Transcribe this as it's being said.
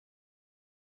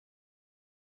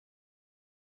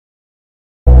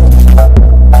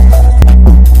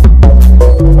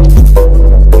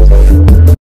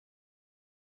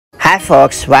Hi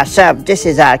folks, what's up? This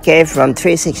is RK from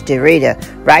 360 Reader.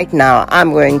 Right now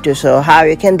I'm going to show how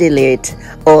you can delete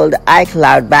old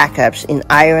iCloud backups in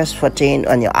iOS 14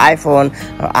 on your iPhone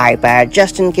or iPad,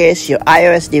 just in case your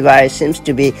iOS device seems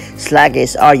to be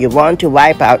sluggish or you want to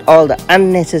wipe out all the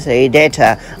unnecessary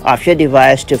data of your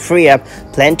device to free up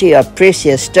plenty of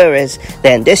precious storage.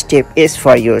 Then this tip is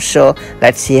for you, so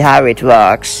let's see how it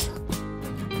works.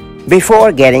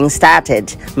 Before getting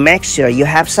started, make sure you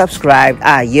have subscribed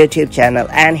our YouTube channel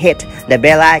and hit the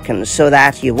bell icon so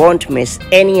that you won't miss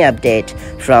any update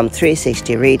from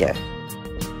 360 Reader.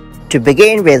 To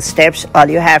begin with steps, all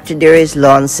you have to do is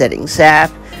launch Settings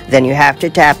app, then you have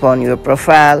to tap on your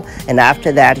profile, and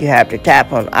after that you have to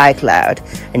tap on iCloud.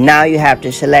 And now you have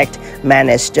to select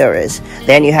Manage Storage.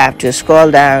 Then you have to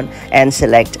scroll down and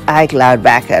select iCloud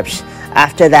Backups.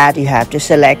 After that you have to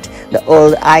select the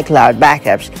old iCloud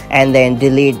backups and then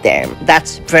delete them.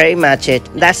 That's pretty much it.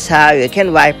 That's how you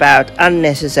can wipe out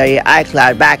unnecessary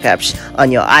iCloud backups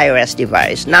on your iOS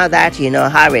device. Now that you know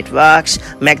how it works,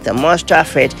 make the most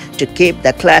of it to keep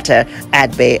the clutter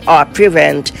at bay or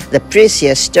prevent the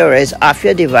precious storage of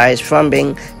your device from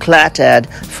being cluttered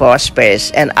for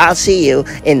space. And I'll see you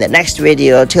in the next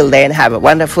video. Till then, have a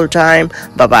wonderful time.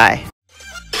 Bye bye.